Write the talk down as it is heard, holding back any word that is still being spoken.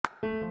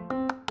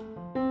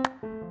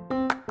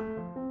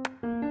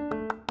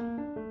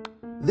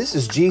This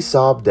is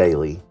G-Sob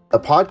Daily, a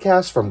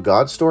podcast from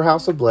God's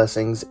Storehouse of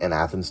Blessings in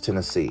Athens,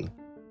 Tennessee.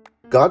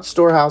 God's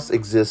Storehouse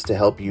exists to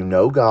help you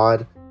know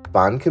God,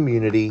 find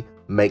community,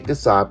 make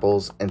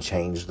disciples, and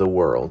change the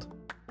world.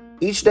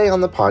 Each day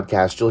on the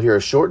podcast, you'll hear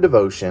a short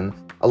devotion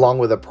along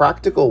with a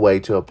practical way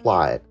to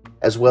apply it,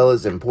 as well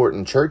as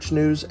important church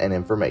news and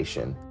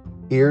information.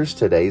 Here's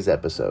today's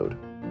episode.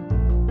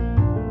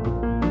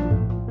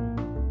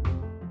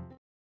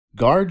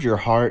 Guard your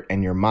heart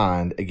and your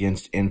mind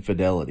against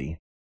infidelity.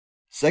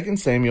 2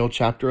 Samuel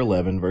chapter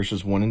 11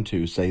 verses 1 and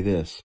 2 say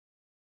this.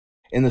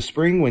 In the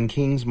spring when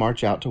kings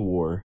march out to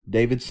war,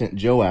 David sent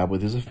Joab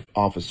with his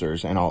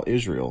officers and all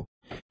Israel.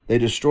 They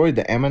destroyed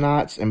the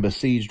Ammonites and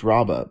besieged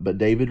Rabbah, but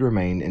David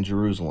remained in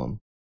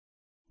Jerusalem.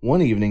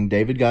 One evening,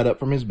 David got up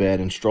from his bed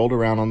and strolled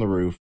around on the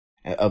roof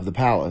of the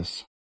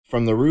palace.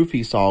 From the roof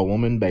he saw a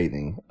woman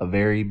bathing, a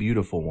very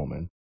beautiful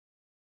woman.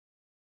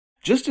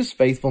 Just as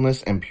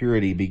faithfulness and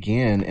purity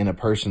begin in a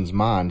person's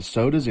mind,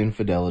 so does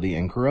infidelity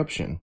and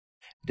corruption.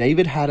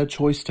 David had a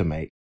choice to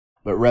make,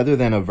 but rather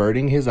than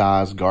averting his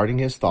eyes, guarding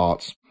his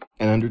thoughts,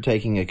 and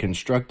undertaking a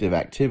constructive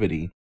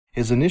activity,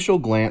 his initial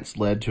glance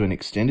led to an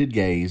extended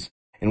gaze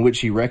in which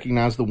he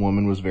recognized the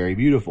woman was very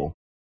beautiful.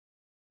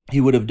 He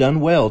would have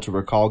done well to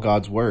recall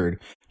God's word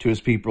to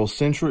his people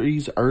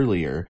centuries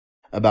earlier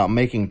about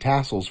making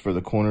tassels for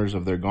the corners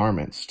of their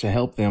garments to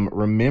help them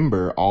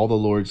remember all the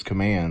Lord's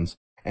commands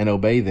and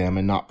obey them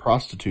and not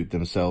prostitute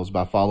themselves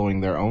by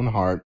following their own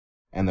heart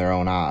and their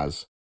own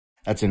eyes.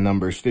 That's in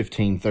Numbers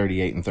 15,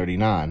 38, and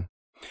 39.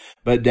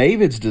 But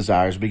David's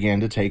desires began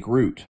to take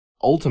root.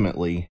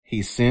 Ultimately,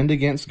 he sinned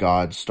against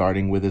God,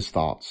 starting with his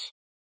thoughts.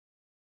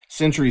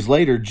 Centuries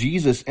later,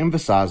 Jesus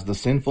emphasized the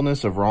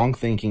sinfulness of wrong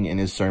thinking in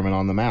his Sermon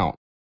on the Mount.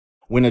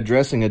 When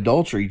addressing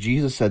adultery,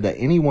 Jesus said that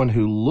anyone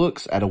who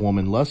looks at a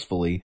woman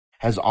lustfully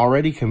has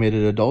already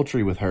committed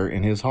adultery with her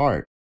in his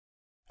heart.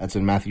 That's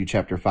in Matthew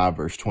chapter 5,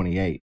 verse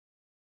 28.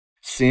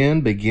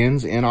 Sin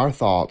begins in our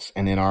thoughts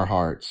and in our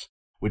hearts,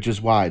 which is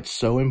why it's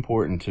so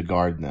important to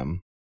guard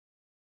them.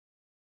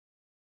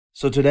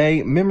 So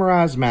today,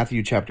 memorize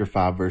Matthew chapter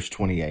 5, verse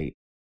 28.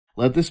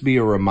 Let this be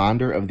a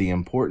reminder of the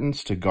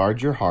importance to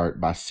guard your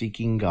heart by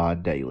seeking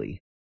God daily.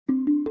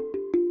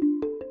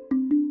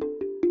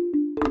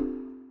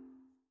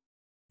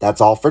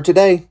 That's all for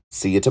today.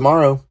 See you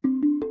tomorrow.